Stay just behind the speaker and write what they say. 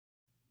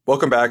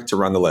Welcome back to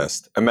Run the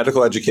List, a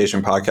medical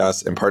education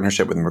podcast in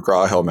partnership with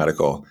McGraw-Hill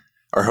Medical.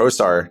 Our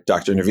hosts are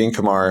Dr. Naveen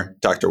Kumar,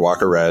 Dr.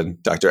 Walker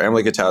Red, Dr.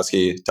 Emily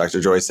Gutowski,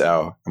 Dr. Joyce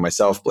Zhou, and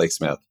myself, Blake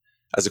Smith.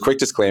 As a quick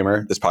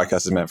disclaimer, this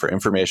podcast is meant for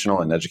informational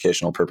and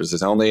educational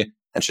purposes only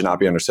and should not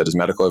be understood as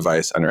medical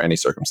advice under any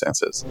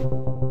circumstances.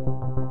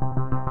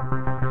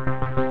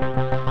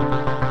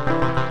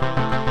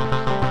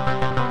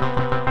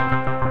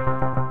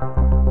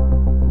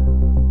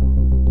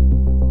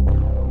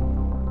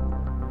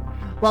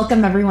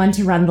 Welcome everyone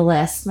to Run the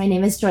List. My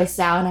name is Joyce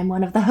Zhou and I'm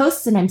one of the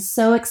hosts, and I'm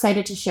so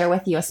excited to share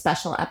with you a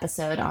special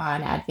episode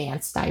on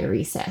advanced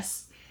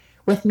diuresis.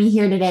 With me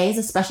here today is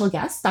a special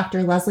guest,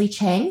 Dr. Leslie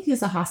Chang,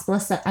 who's a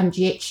hospitalist at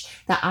MGH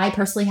that I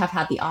personally have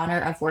had the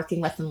honor of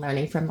working with and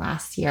learning from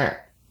last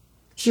year.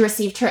 She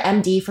received her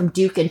MD from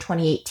Duke in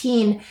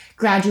 2018,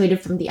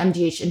 graduated from the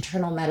MGH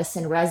Internal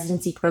Medicine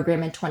Residency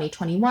Program in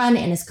 2021,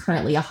 and is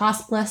currently a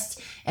hospitalist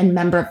and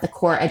member of the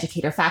core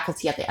educator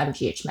faculty at the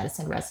MGH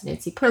Medicine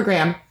Residency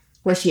Program,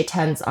 where she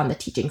attends on the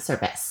teaching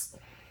service.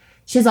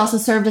 She has also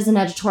served as an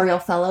editorial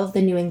fellow of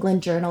the New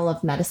England Journal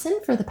of Medicine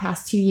for the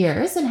past 2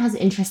 years and has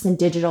interest in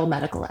digital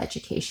medical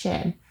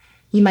education.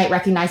 You might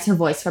recognize her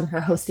voice from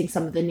her hosting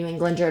some of the New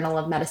England Journal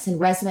of Medicine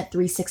Resident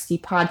 360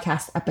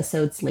 podcast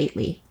episodes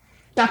lately.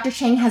 Dr.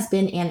 Chang has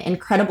been an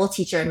incredible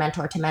teacher and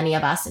mentor to many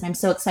of us, and I'm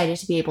so excited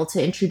to be able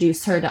to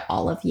introduce her to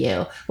all of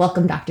you.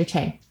 Welcome, Dr.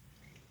 Chang.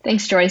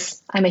 Thanks,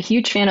 Joyce. I'm a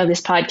huge fan of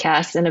this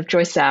podcast and of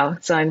Joyce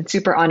Zhou, so I'm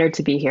super honored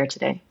to be here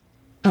today.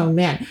 Oh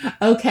man.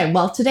 Okay.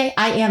 Well, today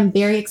I am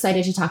very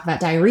excited to talk about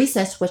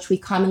diuresis, which we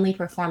commonly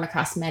perform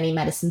across many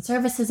medicine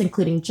services,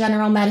 including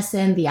general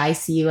medicine, the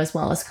ICU, as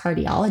well as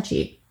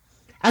cardiology.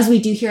 As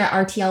we do here at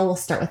RTL, we'll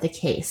start with a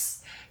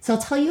case. So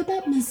I'll tell you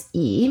about Ms.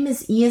 E.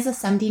 Ms. E is a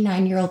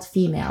 79-year-old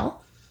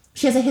female.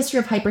 She has a history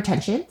of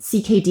hypertension,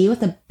 CKD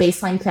with a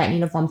baseline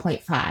creatinine of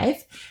 1.5,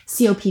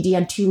 COPD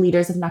on 2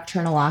 liters of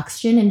nocturnal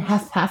oxygen, and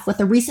HFpEF with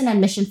a recent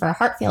admission for a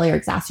heart failure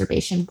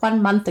exacerbation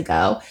 1 month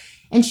ago.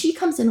 And she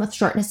comes in with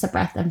shortness of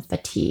breath and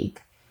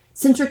fatigue.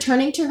 Since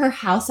returning to her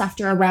house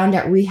after a round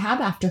at rehab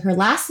after her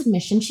last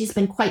admission, she's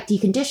been quite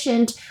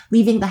deconditioned,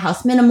 leaving the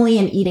house minimally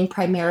and eating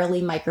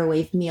primarily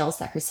microwave meals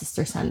that her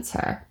sister sends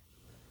her.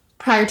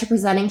 Prior to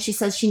presenting, she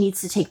says she needs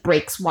to take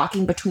breaks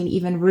walking between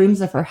even rooms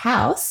of her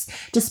house,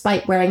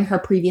 despite wearing her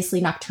previously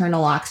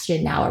nocturnal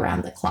oxygen now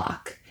around the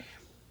clock.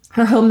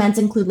 Her home meds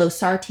include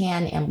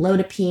losartan,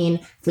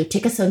 amlodipine,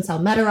 fluticasone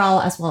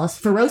salmeterol, as well as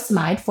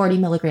furosemide, 40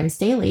 milligrams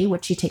daily,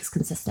 which she takes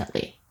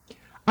consistently.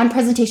 On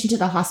presentation to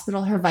the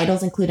hospital, her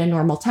vitals include a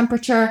normal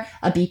temperature,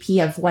 a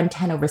BP of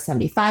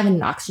 110/75, and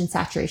an oxygen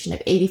saturation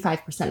of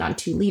 85% on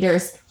 2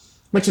 liters,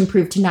 which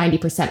improved to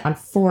 90% on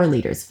 4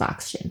 liters of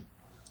oxygen.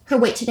 Her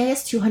weight today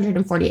is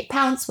 248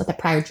 pounds with a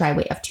prior dry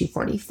weight of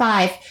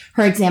 245.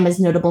 Her exam is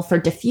notable for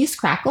diffuse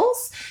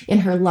crackles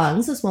in her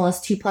lungs, as well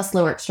as 2+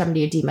 lower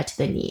extremity edema to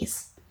the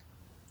knees.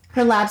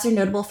 Her labs are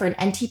notable for an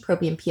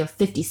NT-proBNP of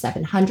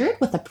 5,700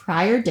 with a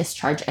prior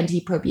discharge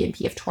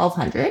NT-proBNP of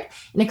 1,200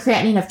 and a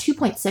creatinine of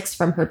 2.6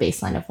 from her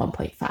baseline of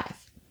 1.5.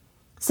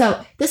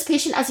 So this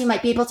patient, as you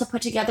might be able to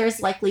put together,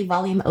 is likely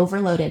volume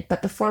overloaded.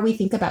 But before we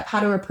think about how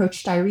to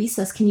approach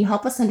diuresis, can you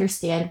help us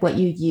understand what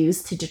you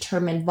use to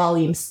determine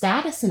volume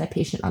status in a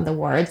patient on the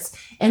wards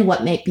and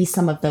what might be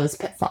some of those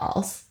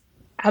pitfalls?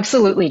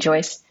 Absolutely,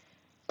 Joyce.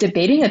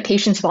 Debating a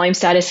patient's volume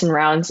status in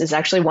rounds is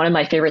actually one of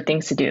my favorite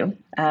things to do.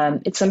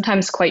 It's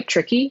sometimes quite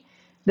tricky,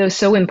 though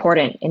so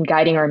important in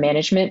guiding our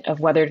management of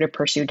whether to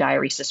pursue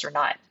diuresis or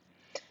not.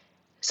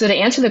 So to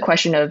answer the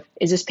question of,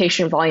 is this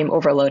patient volume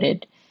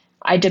overloaded,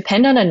 I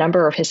depend on a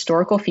number of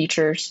historical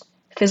features,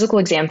 physical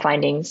exam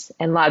findings,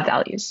 and lab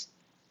values.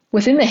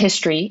 Within the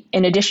history,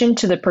 in addition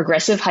to the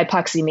progressive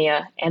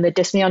hypoxemia and the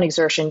dyspnea on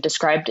exertion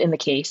described in the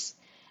case,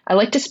 I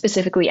like to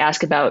specifically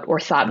ask about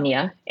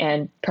orthopnea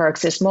and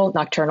paroxysmal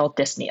nocturnal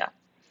dyspnea,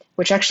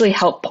 which actually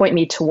help point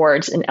me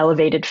towards an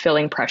elevated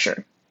filling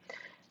pressure.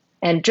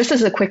 And just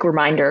as a quick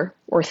reminder,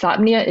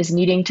 orthopnea is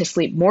needing to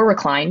sleep more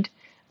reclined,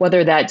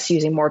 whether that's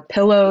using more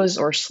pillows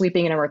or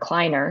sleeping in a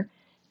recliner,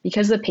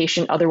 because the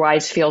patient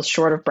otherwise feels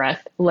short of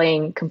breath,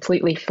 laying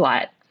completely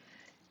flat.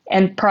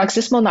 And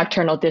paroxysmal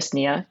nocturnal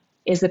dyspnea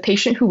is the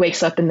patient who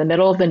wakes up in the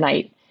middle of the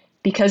night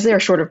because they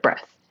are short of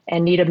breath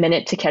and need a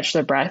minute to catch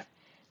their breath,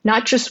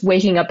 not just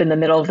waking up in the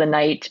middle of the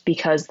night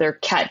because their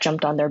cat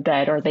jumped on their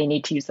bed or they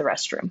need to use the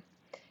restroom.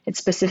 It's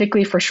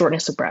specifically for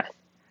shortness of breath.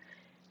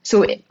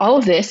 So all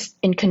of this,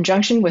 in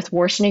conjunction with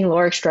worsening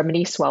lower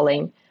extremity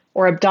swelling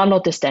or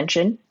abdominal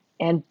distension,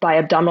 and by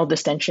abdominal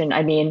distension,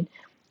 I mean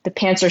the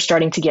pants are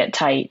starting to get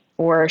tight,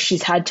 or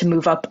she's had to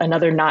move up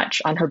another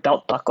notch on her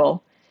belt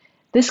buckle.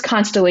 This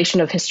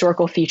constellation of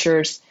historical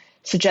features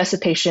suggests a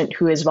patient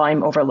who is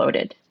volume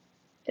overloaded.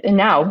 And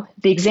now,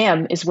 the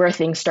exam is where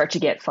things start to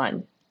get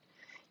fun.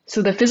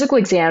 So the physical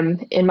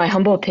exam, in my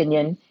humble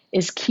opinion,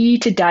 is key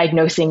to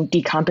diagnosing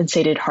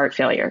decompensated heart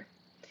failure.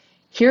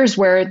 Here's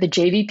where the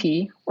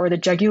JVP, or the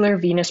jugular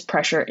venous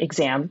pressure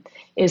exam,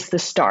 is the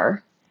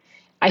star.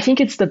 I think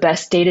it's the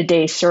best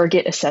day-to-day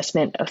surrogate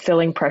assessment of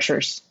filling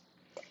pressures.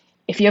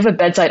 If you have a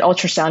bedside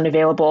ultrasound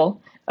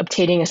available,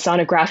 obtaining a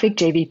sonographic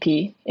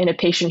JVP in a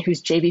patient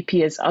whose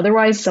JVP is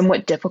otherwise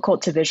somewhat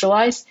difficult to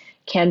visualize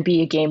can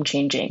be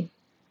game-changing.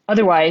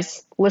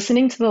 Otherwise,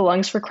 listening to the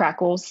lungs for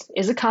crackles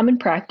is a common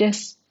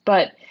practice,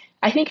 but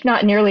I think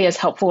not nearly as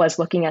helpful as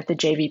looking at the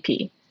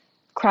JVP.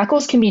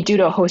 Crackles can be due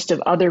to a host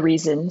of other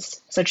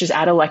reasons, such as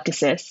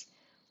atelectasis,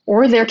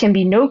 or there can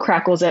be no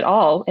crackles at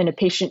all in a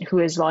patient who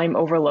is volume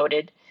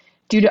overloaded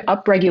due to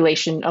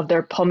upregulation of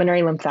their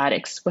pulmonary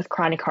lymphatics with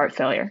chronic heart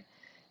failure.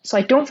 So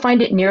I don't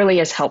find it nearly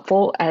as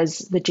helpful as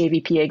the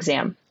JVP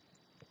exam.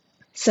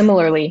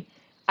 Similarly,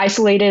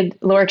 isolated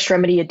lower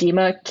extremity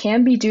edema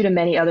can be due to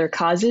many other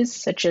causes,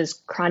 such as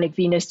chronic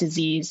venous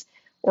disease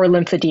or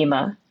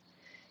lymphedema.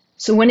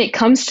 So when it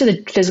comes to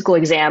the physical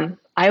exam,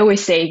 I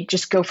always say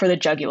just go for the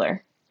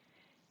jugular.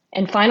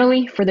 And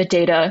finally, for the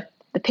data,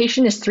 the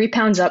patient is 3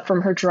 pounds up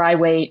from her dry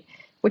weight,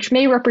 which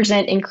may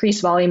represent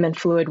increased volume and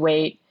fluid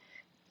weight,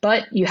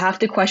 but you have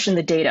to question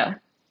the data.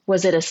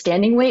 Was it a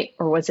standing weight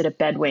or was it a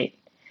bed weight?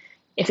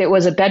 If it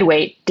was a bed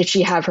weight, did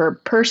she have her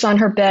purse on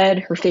her bed,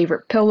 her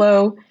favorite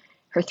pillow,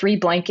 her 3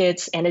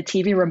 blankets, and a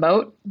TV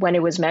remote when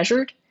it was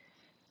measured?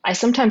 I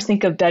sometimes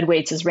think of bed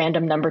weights as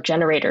random number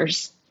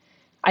generators.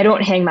 I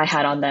don't hang my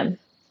hat on them.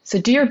 So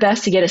do your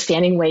best to get a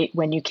standing weight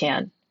when you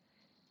can.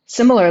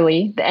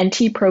 Similarly, the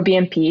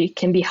NT-proBNP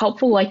can be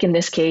helpful, like in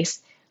this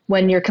case,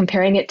 when you're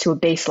comparing it to a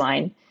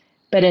baseline,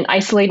 but an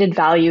isolated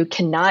value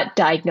cannot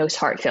diagnose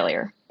heart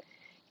failure.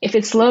 If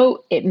it's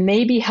low, it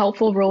may be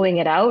helpful ruling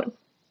it out,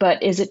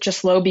 but is it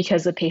just low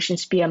because the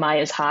patient's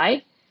BMI is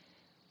high?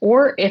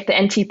 Or if the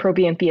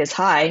NT-proBNP is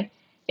high,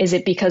 is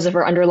it because of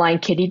her underlying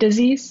kidney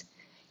disease?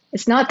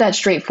 It's not that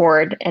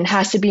straightforward and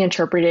has to be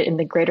interpreted in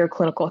the greater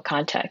clinical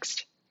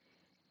context.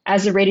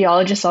 As the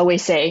radiologists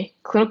always say,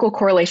 clinical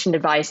correlation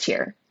advised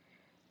here.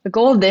 The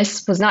goal of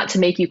this was not to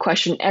make you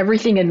question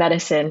everything in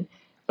medicine,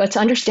 but to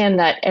understand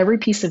that every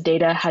piece of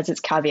data has its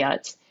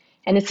caveats,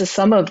 and it's a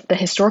sum of the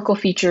historical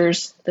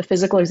features, the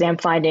physical exam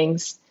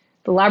findings,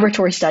 the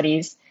laboratory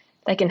studies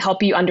that can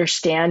help you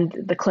understand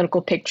the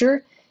clinical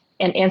picture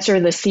and answer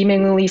the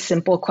seemingly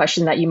simple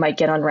question that you might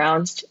get on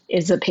rounds: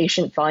 is the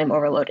patient volume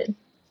overloaded?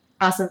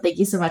 Awesome. Thank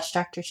you so much,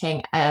 Dr.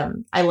 Chang.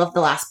 I love the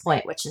last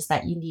point, which is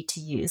that you need to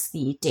use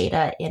the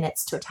data in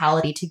its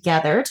totality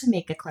together to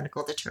make a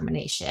clinical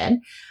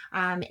determination.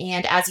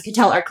 And as you can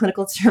tell, our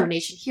clinical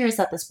determination here is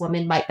that this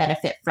woman might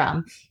benefit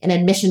from an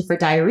admission for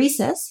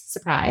diuresis,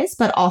 surprise,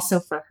 but also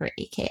for her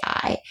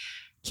AKI.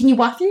 Can you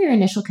walk through your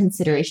initial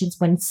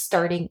considerations when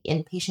starting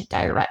inpatient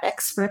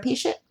diuretics for a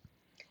patient?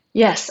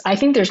 Yes, I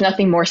think there's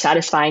nothing more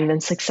satisfying than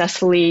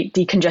successfully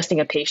decongesting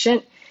a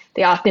patient.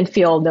 They often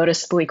feel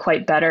noticeably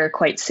quite better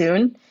quite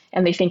soon,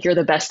 and they think you're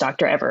the best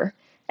doctor ever.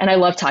 And I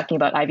love talking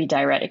about IV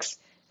diuretics.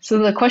 So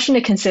the question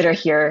to consider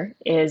here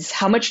is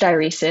how much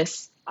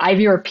diuresis,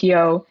 IV or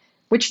PO,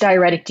 which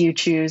diuretic do you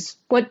choose,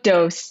 what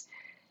dose,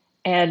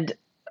 and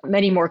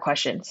many more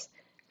questions.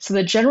 So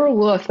the general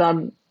rule of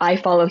thumb I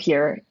follow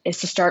here is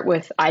to start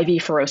with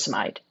IV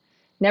furosemide.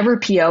 Never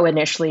PO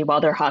initially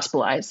while they're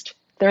hospitalized.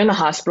 They're in the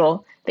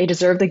hospital, they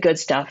deserve the good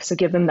stuff, so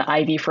give them the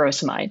IV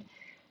furosemide.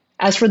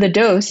 As for the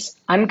dose,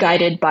 I'm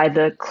guided by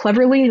the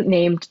cleverly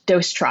named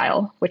DOSE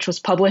trial, which was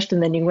published in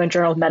the New England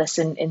Journal of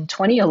Medicine in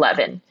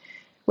 2011,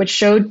 which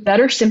showed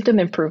better symptom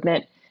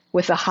improvement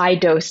with a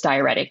high-dose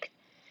diuretic.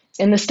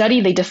 In the study,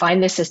 they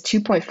defined this as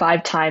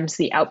 2.5 times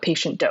the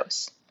outpatient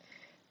dose.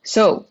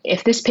 So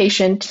if this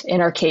patient,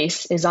 in our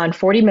case, is on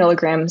 40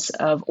 milligrams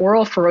of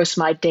oral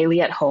furosemide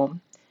daily at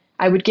home,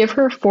 I would give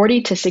her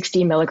 40 to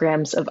 60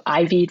 milligrams of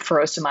IV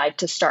furosemide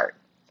to start.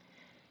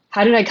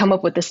 How did I come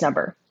up with this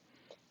number?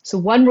 So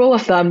one rule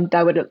of thumb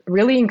that would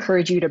really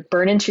encourage you to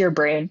burn into your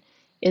brain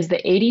is the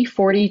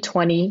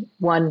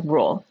 80-40-21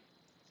 rule.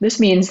 This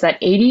means that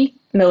 80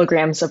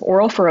 milligrams of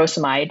oral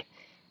furosemide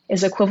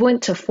is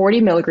equivalent to 40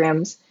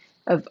 milligrams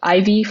of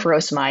IV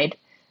furosemide,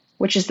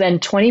 which is then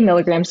 20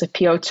 milligrams of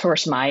PO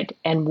torsemide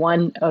and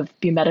 1 of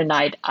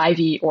bumetanide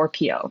IV or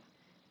PO.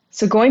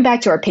 So going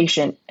back to our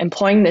patient,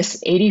 employing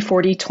this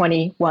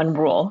 80-40-21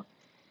 rule,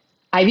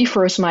 IV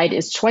furosemide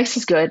is twice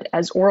as good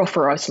as oral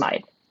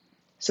furosemide.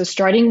 So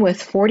starting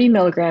with 40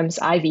 milligrams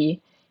IV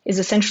is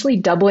essentially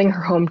doubling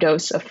her home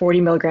dose of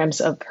 40 milligrams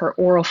of her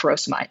oral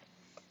furosemide.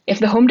 If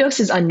the home dose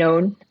is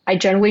unknown, I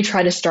generally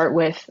try to start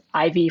with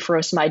IV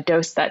furosemide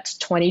dose that's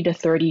 20 to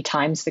 30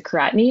 times the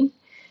creatinine,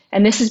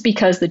 and this is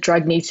because the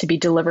drug needs to be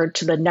delivered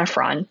to the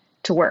nephron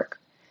to work.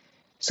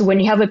 So when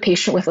you have a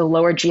patient with a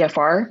lower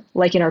GFR,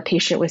 like in our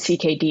patient with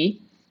CKD,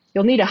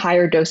 you'll need a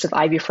higher dose of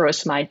IV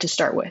furosemide to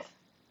start with.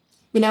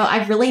 You know,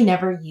 I've really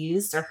never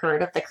used or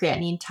heard of the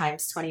creatinine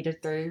times 20 to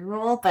 30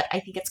 rule, but I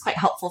think it's quite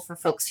helpful for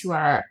folks who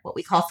are what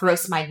we call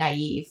furosemide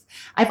naive.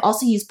 I've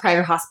also used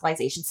prior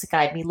hospitalizations to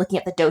guide me, looking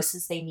at the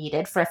doses they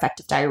needed for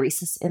effective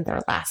diuresis in their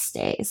last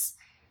days.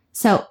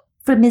 So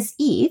for Ms.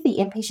 E, the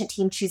inpatient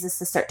team chooses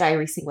to start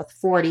diuresing with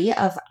 40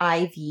 of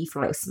IV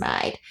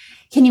furosemide.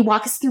 Can you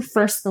walk us through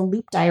first the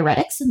loop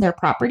diuretics and their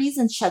properties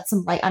and shed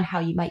some light on how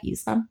you might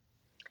use them?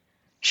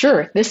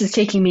 Sure, this is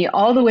taking me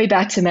all the way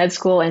back to med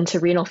school and to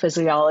renal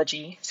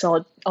physiology,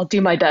 so I'll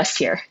do my best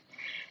here.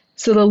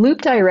 So the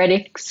loop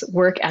diuretics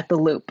work at the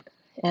loop,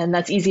 and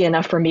that's easy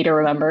enough for me to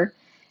remember.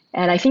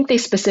 And I think they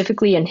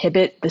specifically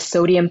inhibit the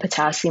sodium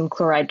potassium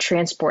chloride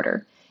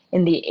transporter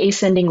in the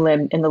ascending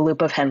limb in the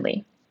loop of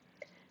Henle.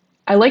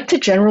 I like to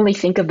generally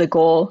think of the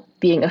goal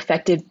being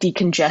effective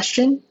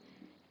decongestion,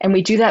 and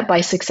we do that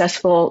by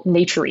successful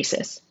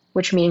natriuresis,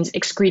 which means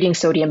excreting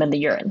sodium in the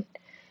urine.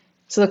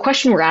 So the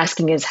question we're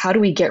asking is, how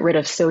do we get rid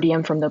of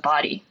sodium from the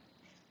body?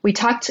 We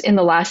talked in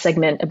the last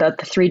segment about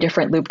the 3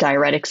 different loop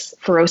diuretics,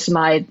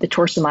 furosemide, the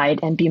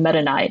torsemide, and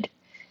bumetanide.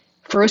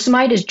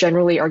 Furosemide is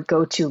generally our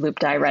go-to loop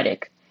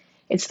diuretic.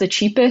 It's the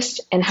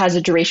cheapest and has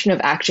a duration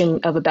of action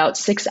of about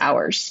 6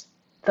 hours,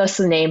 thus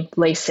the name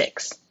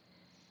Lay6.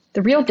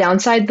 The real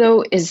downside,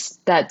 though, is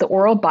that the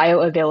oral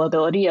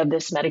bioavailability of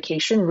this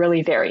medication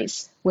really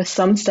varies, with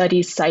some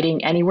studies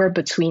citing anywhere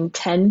between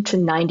 10 to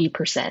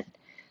 90%.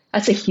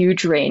 That's a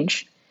huge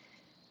range.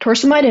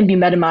 Torsemide and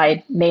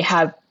bumetanide may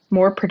have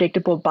more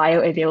predictable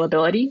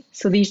bioavailability,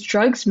 so these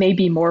drugs may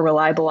be more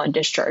reliable on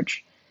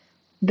discharge.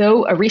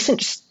 Though a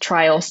recent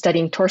trial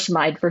studying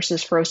torsemide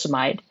versus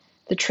furosemide,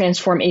 the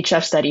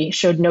Transform-HF study,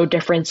 showed no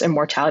difference in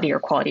mortality or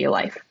quality of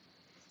life.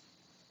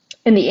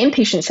 In the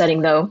inpatient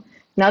setting, though,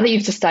 now that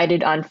you've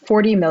decided on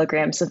 40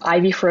 milligrams of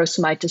IV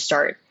furosemide to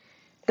start,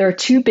 there are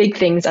 2 big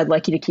things I'd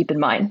like you to keep in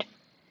mind.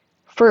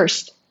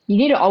 First, you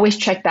need to always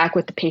check back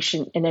with the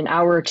patient in an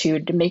hour or 2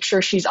 to make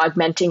sure she's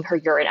augmenting her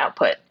urine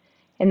output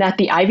and that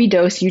the IV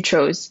dose you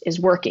chose is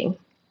working.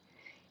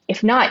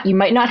 If not, you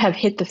might not have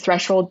hit the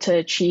threshold to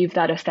achieve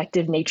that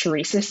effective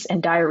natriuresis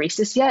and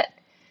diuresis yet.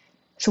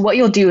 So what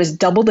you'll do is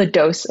double the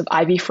dose of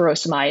IV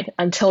furosemide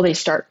until they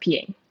start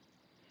peeing.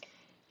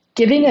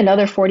 Giving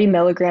another 40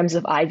 milligrams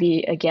of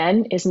IV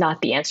again is not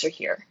the answer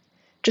here.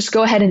 Just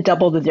go ahead and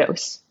double the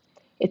dose.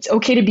 It's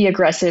okay to be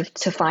aggressive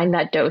to find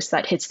that dose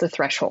that hits the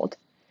threshold.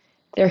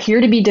 They're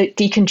here to be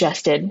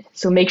decongested,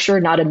 so make sure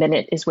not a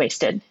minute is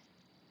wasted.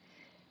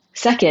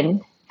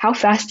 Second, how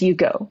fast do you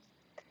go?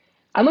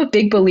 I'm a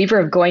big believer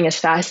of going as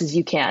fast as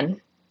you can,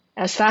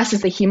 as fast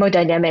as the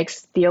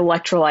hemodynamics, the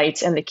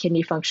electrolytes, and the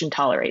kidney function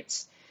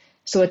tolerates.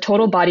 So a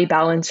total body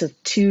balance of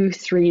 2,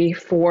 3,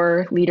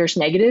 4 liters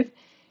negative,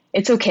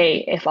 it's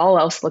okay if all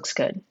else looks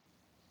good.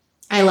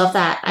 I love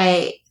that.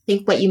 I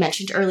think what you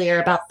mentioned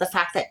earlier about the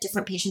fact that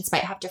different patients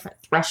might have different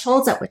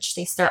thresholds at which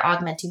they start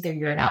augmenting their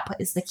urine output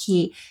is the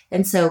key.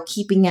 And so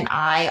keeping an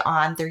eye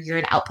on their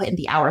urine output in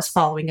the hours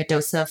following a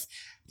dose of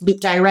loop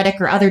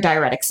diuretic or other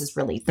diuretics is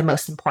really the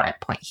most important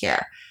point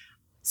here.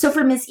 So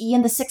for Ms. E,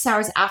 in the 6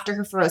 hours after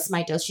her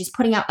furosemide dose, she's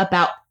putting out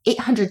about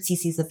 800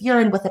 cc's of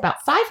urine with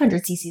about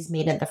 500 cc's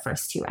made in the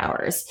first 2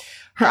 hours.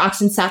 Her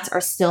oxygen sats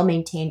are still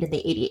maintained in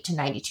the 88 to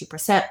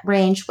 92%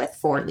 range with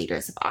 4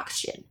 liters of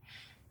oxygen.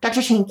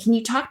 Dr. Chang, can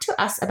you talk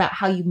to us about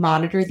how you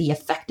monitor the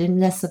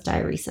effectiveness of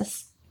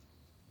diuresis?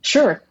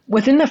 Sure.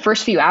 Within the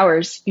first few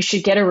hours, you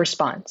should get a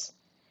response.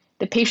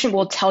 The patient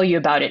will tell you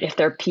about it if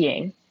they're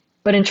peeing.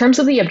 But in terms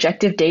of the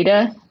objective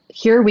data,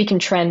 here we can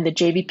trend the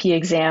JVP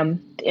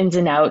exam, the ins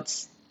and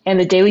outs, and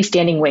the daily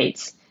standing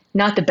weights,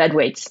 not the bed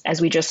weights,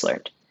 as we just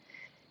learned.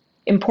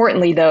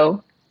 Importantly,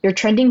 though, you're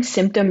trending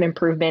symptom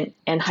improvement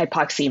and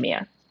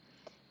hypoxemia.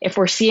 If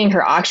we're seeing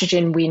her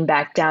oxygen wean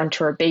back down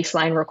to her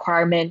baseline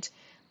requirement,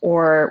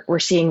 or we're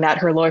seeing that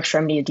her lower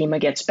extremity edema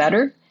gets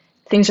better,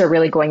 things are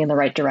really going in the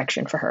right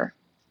direction for her.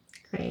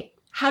 Great.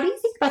 How do you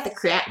think about the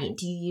creatinine?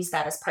 Do you use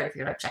that as part of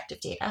your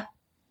objective data?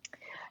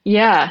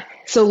 Yeah,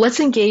 so let's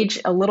engage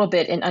a little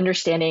bit in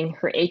understanding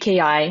her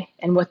AKI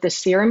and what the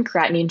serum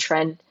creatinine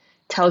trend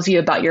tells you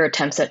about your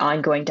attempts at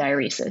ongoing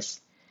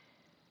diuresis.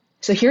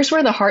 So here's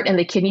where the heart and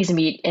the kidneys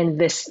meet in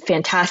this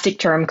fantastic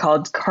term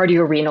called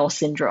cardiorenal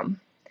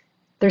syndrome.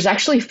 There's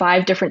actually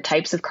 5 different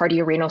types of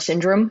cardiorenal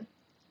syndrome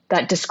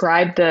that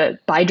describe the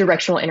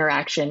bidirectional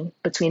interaction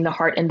between the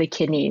heart and the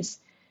kidneys,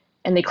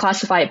 and they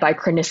classify it by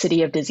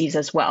chronicity of disease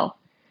as well.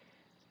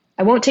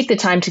 I won't take the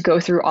time to go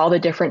through all the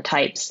different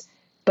types,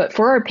 but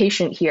for our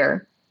patient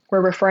here, we're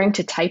referring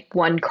to type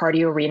 1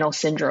 cardiorenal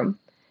syndrome,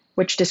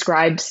 which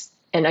describes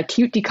an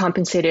acute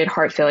decompensated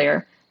heart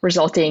failure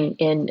resulting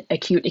in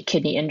acute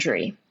kidney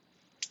injury.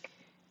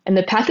 And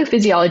the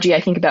pathophysiology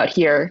I think about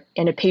here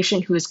in a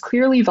patient who is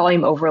clearly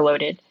volume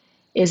overloaded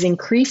is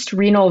increased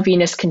renal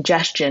venous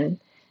congestion,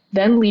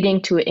 then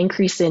leading to an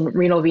increase in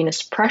renal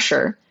venous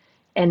pressure,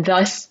 and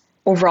thus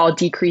overall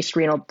decreased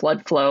renal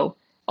blood flow,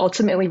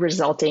 ultimately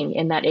resulting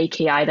in that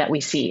AKI that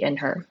we see in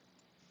her.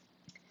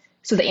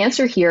 So the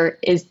answer here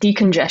is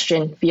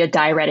decongestion via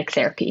diuretic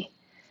therapy.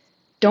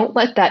 Don't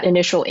let that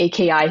initial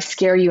AKI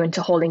scare you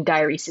into holding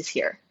diuresis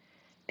here,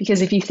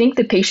 because if you think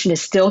the patient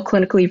is still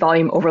clinically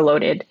volume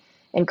overloaded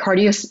and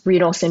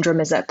cardiorenal syndrome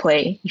is at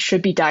play, you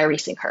should be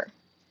diuresing her.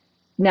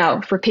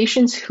 Now, for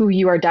patients who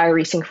you are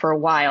diuresing for a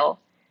while,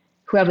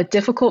 who have a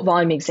difficult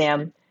volume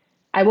exam,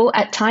 I will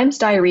at times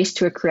diurese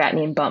to a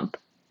creatinine bump.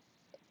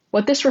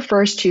 What this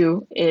refers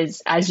to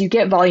is as you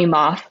get volume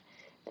off,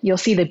 you'll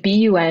see the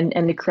BUN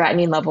and the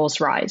creatinine levels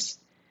rise.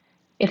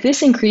 If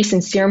this increase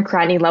in serum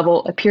creatinine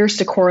level appears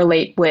to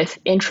correlate with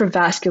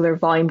intravascular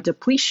volume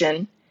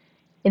depletion,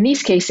 in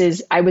these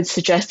cases, I would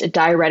suggest a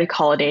diuretic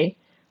holiday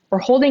or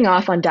holding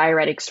off on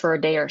diuretics for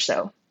a day or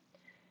so.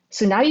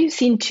 So now you've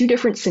seen two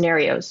different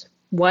scenarios,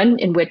 one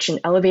in which an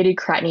elevated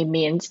creatinine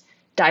means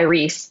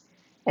diurese,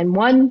 and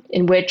one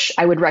in which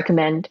I would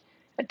recommend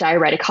a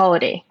diuretic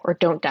holiday or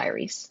don't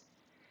diurese.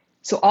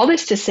 So all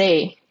this to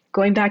say,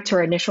 going back to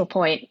our initial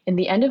point, in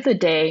the end of the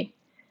day,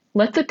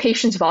 let the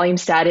patient's volume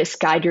status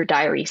guide your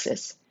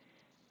diuresis.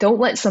 Don't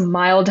let some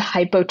mild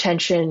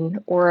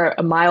hypotension or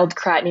a mild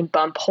creatinine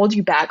bump hold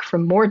you back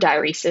from more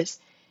diuresis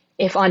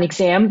if on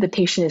exam the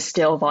patient is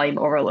still volume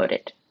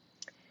overloaded.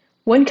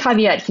 One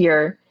caveat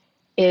here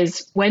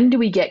is, when do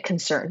we get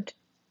concerned?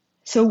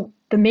 So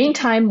the main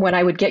time when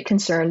I would get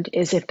concerned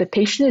is if the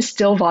patient is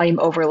still volume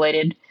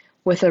overloaded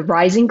with a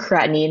rising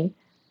creatinine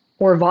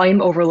or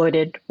volume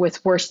overloaded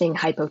with worsening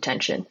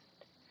hypotension.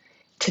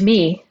 To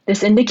me,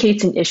 this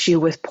indicates an issue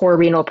with poor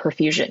renal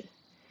perfusion.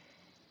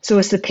 So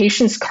is the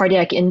patient's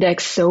cardiac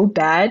index so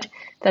bad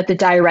that the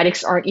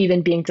diuretics aren't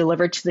even being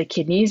delivered to the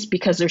kidneys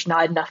because there's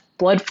not enough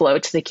blood flow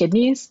to the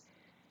kidneys?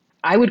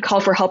 I would call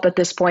for help at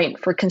this point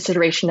for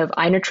consideration of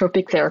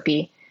inotropic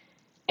therapy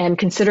and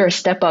consider a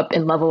step up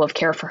in level of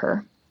care for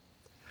her.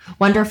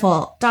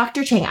 Wonderful.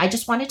 Dr. Chang, I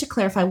just wanted to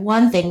clarify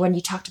one thing when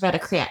you talked about a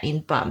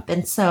creatinine bump.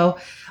 And so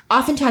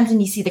oftentimes when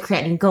you see the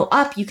creatinine go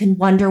up, you can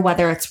wonder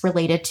whether it's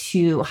related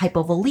to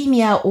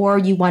hypovolemia, or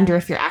you wonder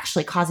if you're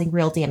actually causing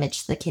real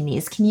damage to the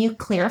kidneys. Can you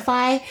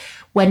clarify,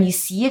 when you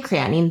see a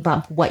creatinine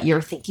bump, what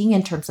you're thinking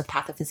in terms of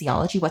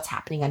pathophysiology, what's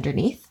happening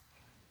underneath?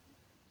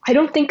 I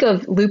don't think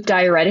of loop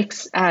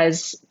diuretics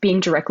as being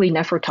directly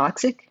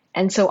nephrotoxic.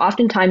 And so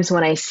oftentimes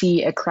when I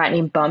see a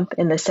creatinine bump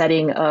in the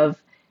setting of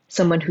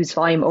someone who's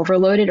volume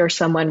overloaded or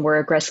someone we're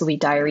aggressively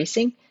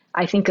diuresing,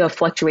 I think of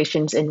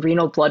fluctuations in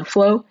renal blood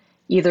flow,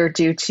 either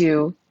due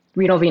to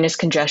renal venous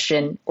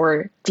congestion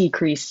or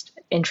decreased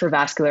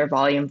intravascular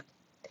volume.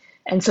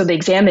 And so the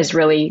exam is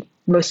really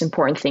the most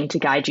important thing to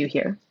guide you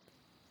here.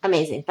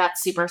 Amazing.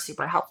 That's super,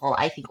 super helpful.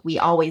 I think we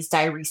always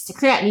diurese to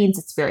creatinines.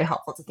 It's very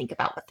helpful to think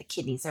about what the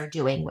kidneys are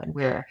doing when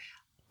we're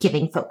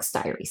giving folks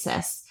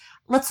diuresis.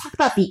 Let's talk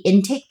about the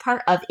intake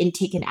part of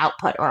intake and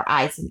output, or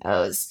I's and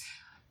O's.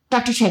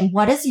 Dr. Chang,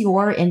 what is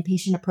your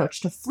inpatient approach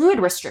to fluid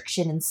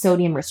restriction and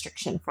sodium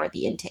restriction for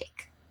the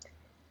intake?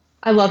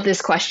 I love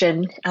this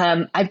question.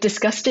 I've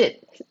discussed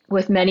it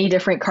with many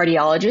different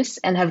cardiologists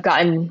and have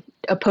gotten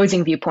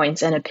opposing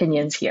viewpoints and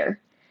opinions here.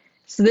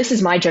 So this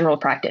is my general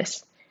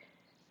practice.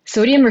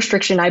 Sodium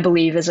restriction, I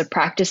believe, is a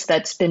practice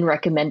that's been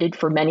recommended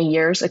for many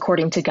years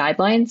according to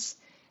guidelines,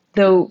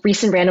 though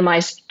recent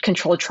randomized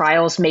controlled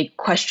trials may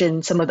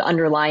question some of the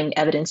underlying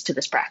evidence to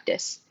this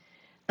practice.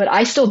 But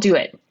I still do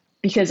it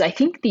because I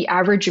think the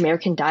average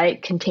American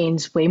diet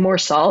contains way more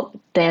salt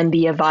than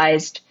the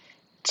advised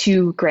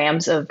 2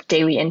 grams of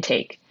daily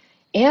intake.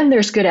 And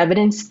there's good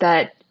evidence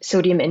that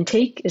sodium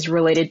intake is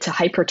related to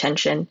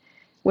hypertension,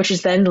 which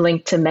is then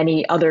linked to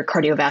many other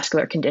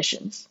cardiovascular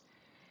conditions.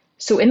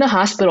 So in the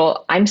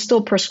hospital, I'm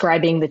still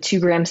prescribing the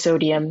 2-gram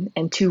sodium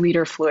and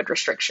 2-liter fluid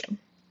restriction.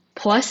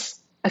 Plus,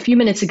 a few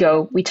minutes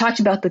ago, we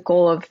talked about the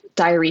goal of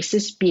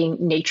diuresis being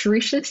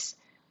natriuresis,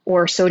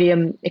 or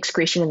sodium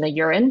excretion in the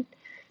urine.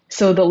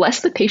 So the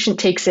less the patient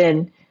takes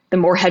in, the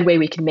more headway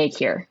we can make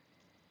here.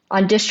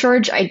 On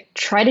discharge, I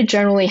try to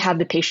generally have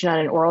the patient on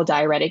an oral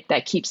diuretic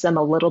that keeps them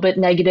a little bit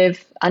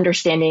negative,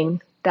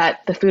 understanding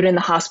that the food in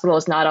the hospital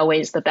is not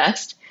always the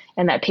best,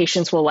 and that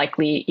patients will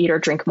likely eat or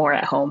drink more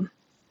at home.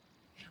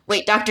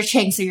 Wait, Dr.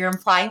 Chang, so you're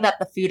implying that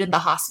the food in the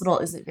hospital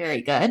isn't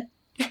very good?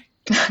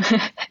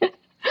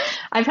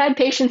 I've had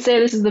patients say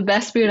this is the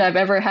best food I've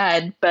ever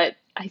had, but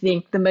I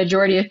think the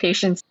majority of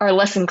patients are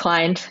less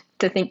inclined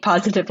to think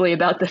positively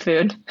about the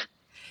food.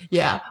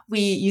 Yeah,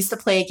 we used to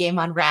play a game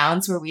on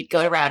rounds where we'd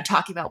go around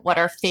talking about what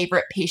our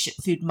favorite patient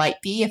food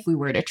might be if we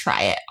were to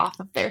try it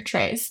off of their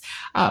trays.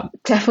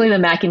 Definitely the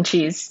mac and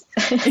cheese.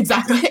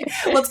 Exactly.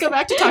 Let's go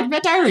back to talking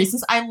about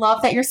diuresis. I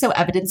love that you're so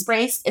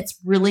evidence-based. It's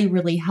really,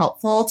 really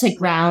helpful to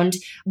ground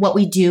what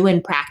we do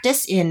in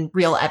practice in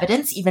real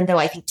evidence, even though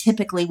I think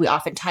typically we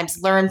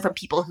oftentimes learn from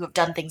people who have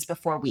done things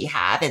before we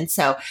have. And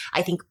so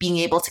I think being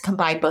able to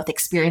combine both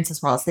experience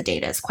as well as the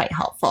data is quite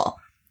helpful.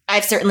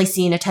 I've certainly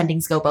seen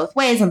attendings go both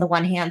ways. On the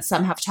one hand,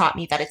 some have taught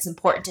me that it's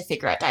important to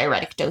figure out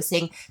diuretic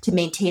dosing to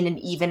maintain an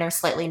even or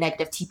slightly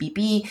negative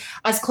TBB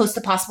as close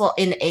to possible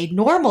in a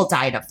normal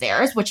diet of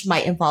theirs, which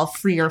might involve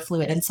freer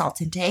fluid and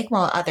salt intake,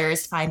 while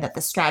others find that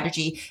the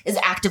strategy is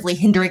actively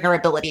hindering our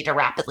ability to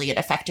rapidly and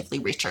effectively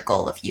reach our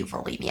goal of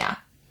euvolemia.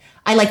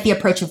 I like the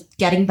approach of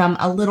getting them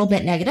a little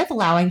bit negative,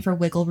 allowing for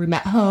wiggle room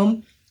at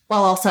home,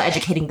 while also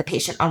educating the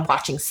patient on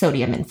watching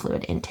sodium and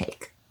fluid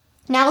intake.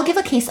 Now I'll give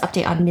a case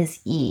update on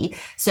Ms. E.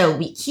 So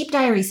we keep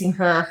diuresing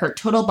her. Her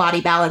total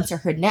body balance, or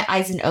her net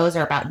I's and O's,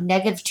 are about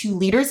 -2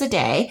 liters a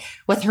day,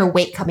 with her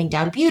weight coming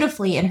down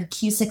beautifully, and her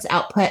Q6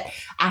 output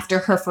after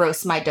her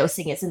furosemide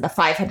dosing is in the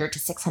 500 to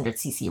 600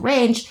 cc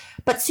range,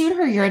 but soon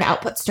her urine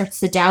output starts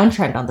to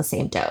downtrend on the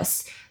same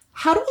dose.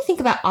 How do we think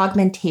about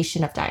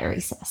augmentation of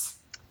diuresis?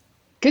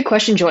 Good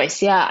question,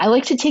 Joyce. Yeah, I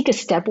like to take a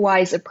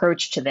stepwise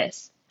approach to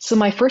this. So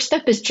my first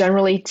step is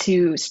generally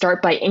to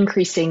start by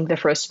increasing the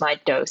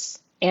furosemide dose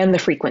and the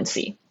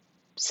frequency.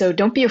 So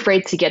don't be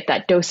afraid to get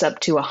that dose up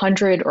to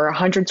 100 or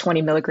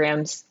 120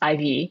 milligrams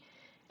IV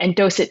and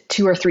dose it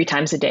 2 or 3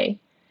 times a day.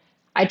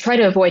 I try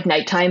to avoid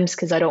night times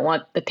because I don't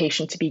want the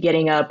patient to be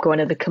getting up, going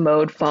to the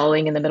commode,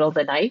 falling in the middle of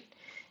the night.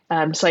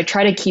 So I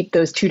try to keep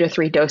those 2 to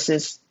 3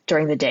 doses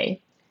during the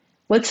day.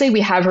 Let's say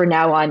we have her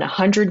now on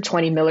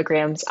 120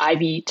 milligrams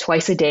IV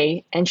twice a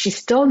day, and she's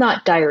still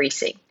not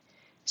diuresing.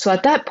 So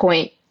at that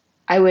point,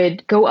 I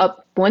would go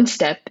up one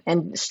step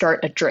and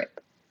start a drip.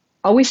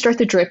 Always start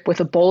the drip with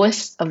a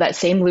bolus of that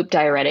same loop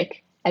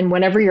diuretic, and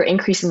whenever you're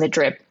increasing the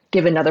drip,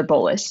 give another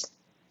bolus.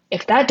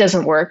 If that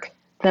doesn't work,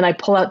 then I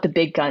pull out the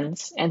big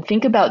guns and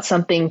think about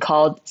something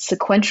called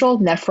sequential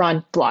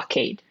nephron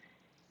blockade.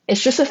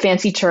 It's just a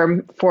fancy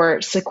term for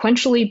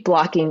sequentially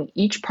blocking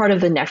each part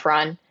of the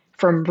nephron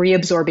from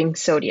reabsorbing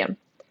sodium.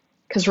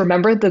 Because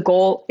remember, the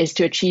goal is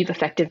to achieve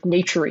effective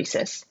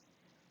natriuresis.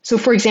 So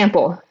for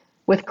example,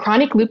 with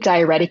chronic loop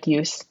diuretic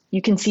use,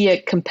 you can see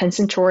a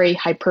compensatory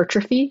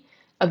hypertrophy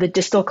of the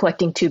distal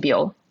collecting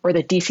tubule, or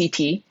the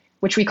DCT,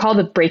 which we call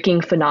the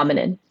breaking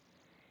phenomenon.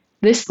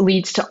 This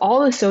leads to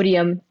all the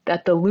sodium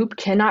that the loop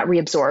cannot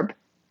reabsorb,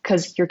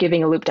 because you're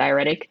giving a loop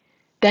diuretic,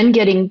 then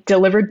getting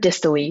delivered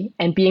distally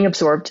and being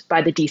absorbed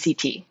by the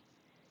DCT.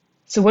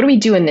 So what do we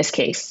do in this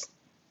case?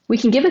 We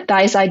can give a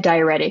thiazide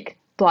diuretic,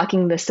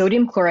 blocking the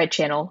sodium chloride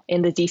channel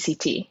in the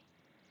DCT.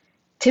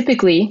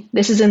 Typically,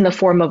 this is in the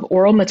form of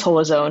oral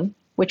metolazone,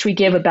 which we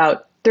give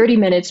about 30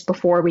 minutes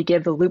before we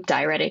give the loop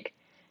diuretic,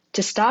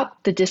 to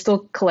stop the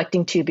distal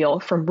collecting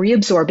tubule from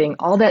reabsorbing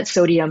all that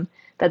sodium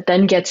that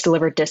then gets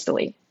delivered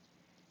distally.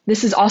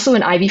 This is also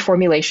an IV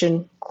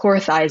formulation,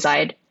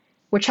 chlorothiazide,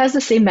 which has the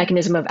same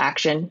mechanism of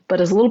action,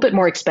 but is a little bit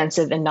more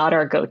expensive and not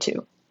our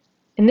go-to.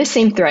 In this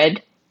same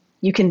thread,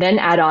 you can then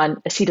add on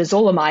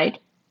acetazolamide,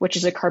 which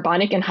is a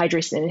carbonic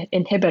anhydrase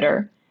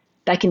inhibitor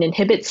that can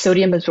inhibit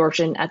sodium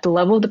absorption at the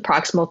level of the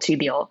proximal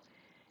tubule,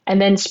 and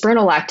then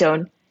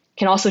spironolactone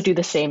can also do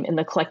the same in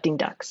the collecting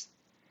ducts.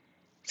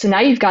 So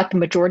now you've got the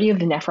majority of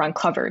the nephron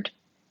covered.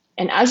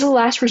 And as a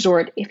last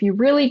resort, if you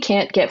really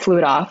can't get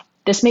fluid off,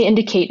 this may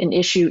indicate an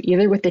issue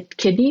either with the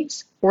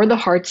kidneys or the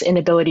heart's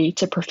inability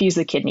to perfuse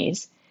the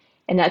kidneys.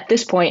 And at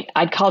this point,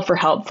 I'd call for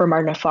help from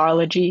our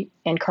nephrology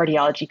and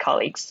cardiology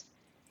colleagues.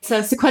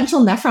 So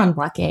sequential nephron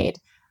blockade.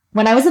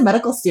 When I was a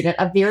medical student,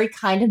 a very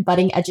kind and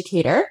budding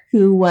educator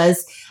who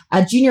was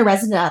a junior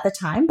resident at the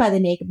time by the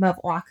name of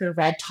Walker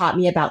Red taught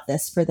me about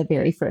this for the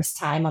very first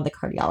time on the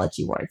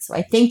cardiology ward. So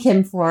I thank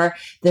him for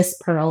this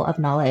pearl of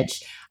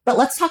knowledge. But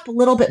let's talk a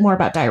little bit more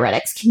about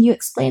diuretics. Can you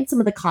explain some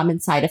of the common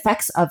side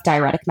effects of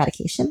diuretic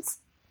medications?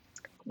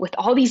 With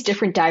all these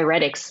different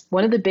diuretics,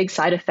 one of the big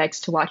side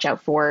effects to watch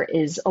out for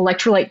is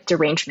electrolyte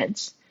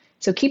derangements.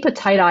 So keep a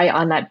tight eye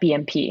on that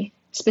BMP.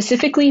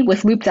 Specifically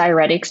with loop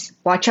diuretics,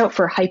 watch out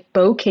for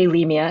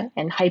hypokalemia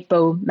and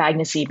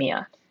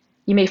hypomagnesemia.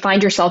 You may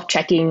find yourself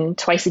checking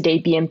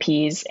twice-a-day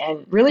BMPs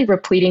and really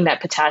repleting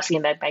that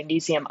potassium and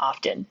magnesium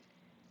often.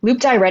 Loop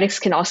diuretics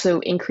can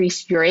also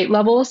increase urate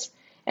levels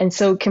and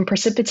so can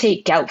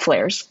precipitate gout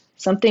flares,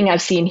 something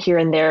I've seen here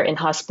and there in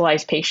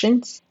hospitalized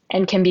patients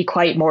and can be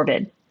quite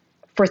morbid.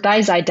 For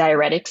thiazide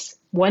diuretics,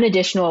 one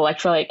additional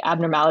electrolyte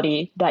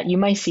abnormality that you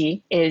might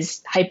see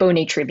is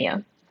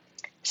hyponatremia.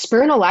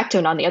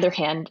 Spironolactone, on the other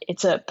hand,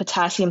 it's a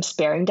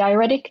potassium-sparing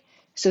diuretic,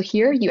 so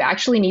here you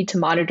actually need to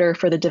monitor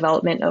for the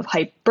development of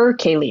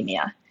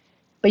hyperkalemia.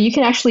 But you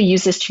can actually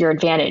use this to your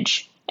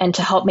advantage and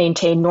to help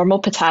maintain normal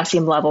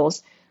potassium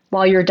levels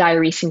while you're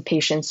diuresing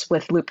patients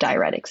with loop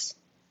diuretics.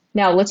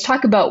 Now let's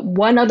talk about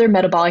one other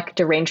metabolic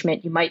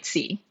derangement you might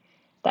see,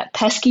 that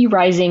pesky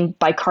rising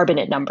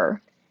bicarbonate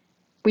number.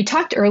 We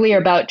talked earlier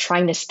about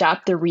trying to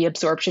stop the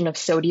reabsorption of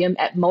sodium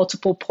at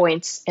multiple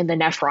points in the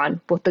nephron,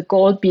 with the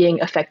goal being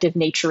effective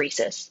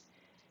natriuresis.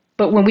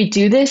 But when we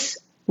do this,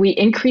 we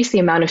increase the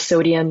amount of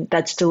sodium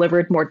that's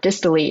delivered more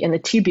distally in the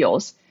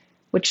tubules,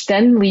 which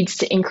then leads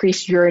to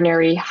increased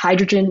urinary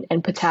hydrogen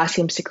and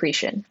potassium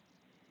secretion.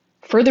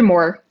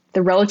 Furthermore,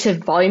 the relative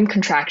volume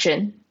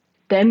contraction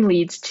then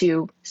leads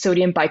to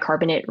sodium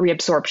bicarbonate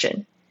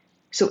reabsorption.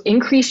 So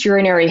increased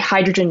urinary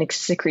hydrogen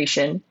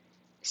secretion,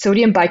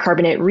 sodium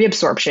bicarbonate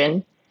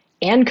reabsorption,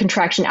 and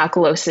contraction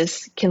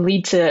alkalosis can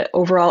lead to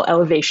overall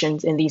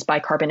elevations in these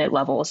bicarbonate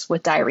levels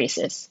with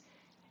diuresis.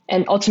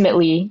 And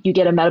ultimately, you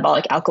get a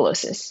metabolic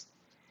alkalosis.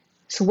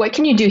 So what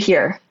can you do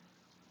here?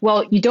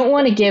 Well, you don't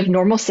want to give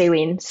normal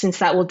saline since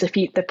that will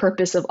defeat the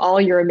purpose of all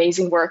your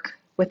amazing work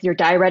with your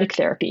diuretic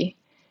therapy.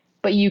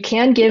 But you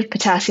can give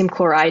potassium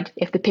chloride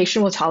if the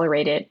patient will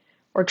tolerate it,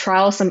 or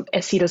trial some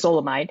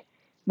acetazolamide,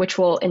 which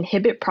will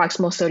inhibit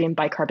proximal sodium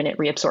bicarbonate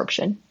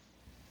reabsorption.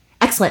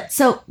 Excellent.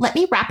 So let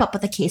me wrap up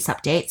with a case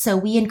update. So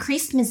we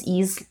increased Ms.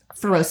 E's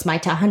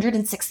furosemide to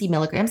 160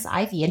 milligrams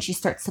IV, and she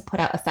starts to put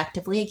out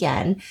effectively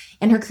again,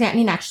 and her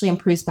creatinine actually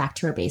improves back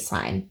to her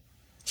baseline.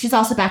 She's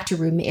also back to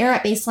room air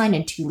at baseline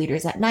and 2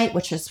 liters at night,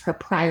 which is her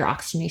prior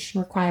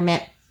oxygenation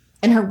requirement.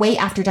 And her weight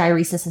after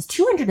diuresis is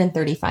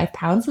 235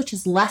 pounds, which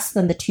is less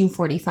than the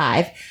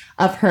 245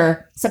 of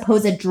her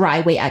supposed dry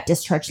weight at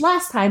discharge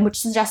last time, which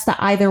suggests that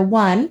either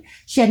one,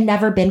 she had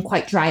never been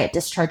quite dry at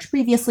discharge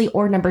previously,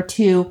 or number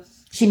 2,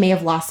 She may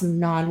have lost some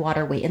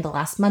non-water weight in the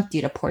last month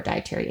due to poor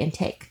dietary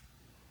intake.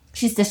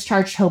 She's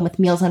discharged home with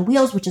Meals on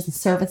Wheels, which is a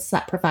service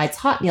that provides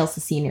hot meals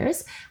to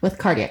seniors with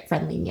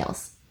cardiac-friendly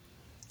meals.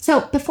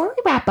 So before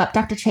we wrap up,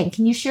 Dr. Chang,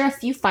 can you share a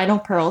few final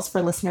pearls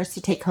for listeners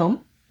to take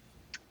home?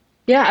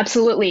 Yeah,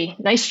 absolutely.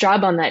 Nice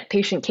job on that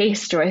patient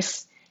case,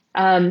 Joyce.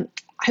 I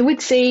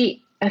would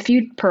say a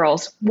few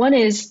pearls. One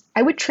is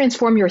I would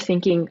transform your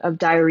thinking of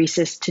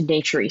diuresis to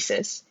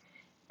naturesis.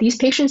 These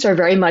patients are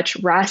very much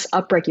RAS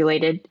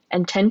upregulated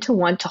and tend to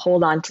want to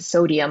hold on to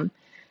sodium.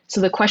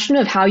 So the question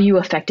of how you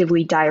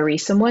effectively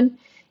diurese someone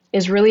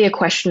is really a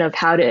question of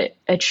how to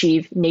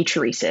achieve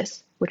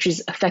naturesis, which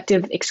is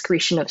effective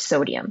excretion of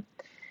sodium.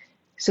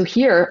 So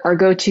here, our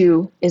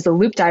go-to is the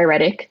loop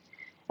diuretic,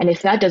 and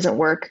if that doesn't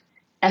work,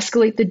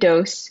 escalate the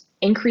dose,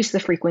 increase the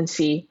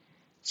frequency,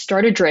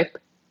 start a drip,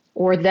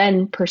 or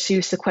then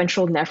pursue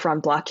sequential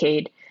nephron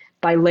blockade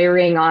by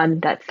layering on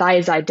that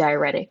thiazide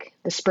diuretic,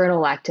 the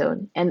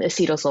spironolactone, and the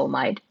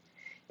acetazolamide.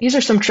 These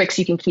are some tricks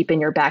you can keep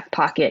in your back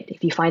pocket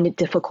if you find it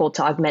difficult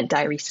to augment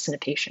diuresis in a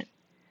patient.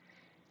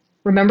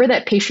 Remember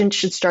that patients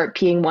should start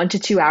peeing 1 to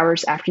 2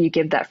 hours after you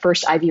give that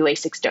first IV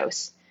Lasix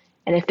dose.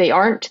 And if they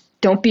aren't,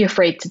 don't be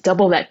afraid to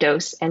double that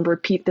dose and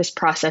repeat this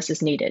process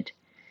as needed.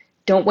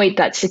 Don't wait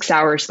that 6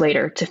 hours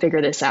later to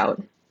figure this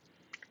out.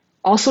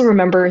 Also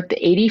remember the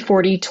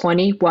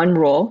 80-40-20-1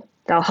 rule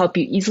that'll help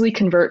you easily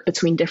convert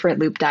between different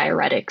loop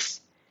diuretics.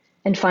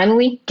 And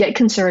finally, get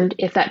concerned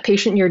if that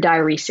patient you're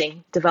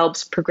diuresing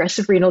develops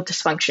progressive renal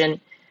dysfunction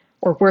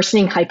or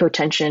worsening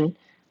hypotension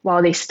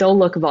while they still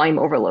look volume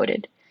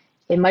overloaded.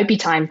 It might be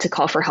time to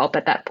call for help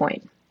at that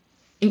point.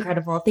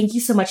 Incredible. Thank you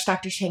so much,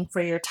 Dr. Chang,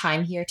 for your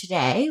time here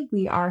today.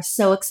 We are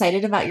so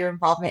excited about your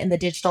involvement in the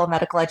digital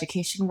medical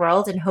education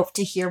world and hope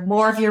to hear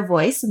more of your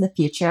voice in the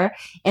future.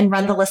 And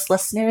Run the List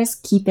listeners,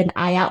 keep an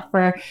eye out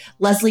for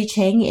Leslie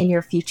Chang in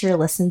your future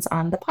listens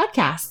on the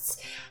podcasts.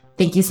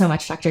 Thank you so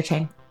much, Dr.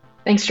 Chang.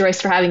 Thanks, Joyce,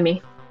 for having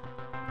me.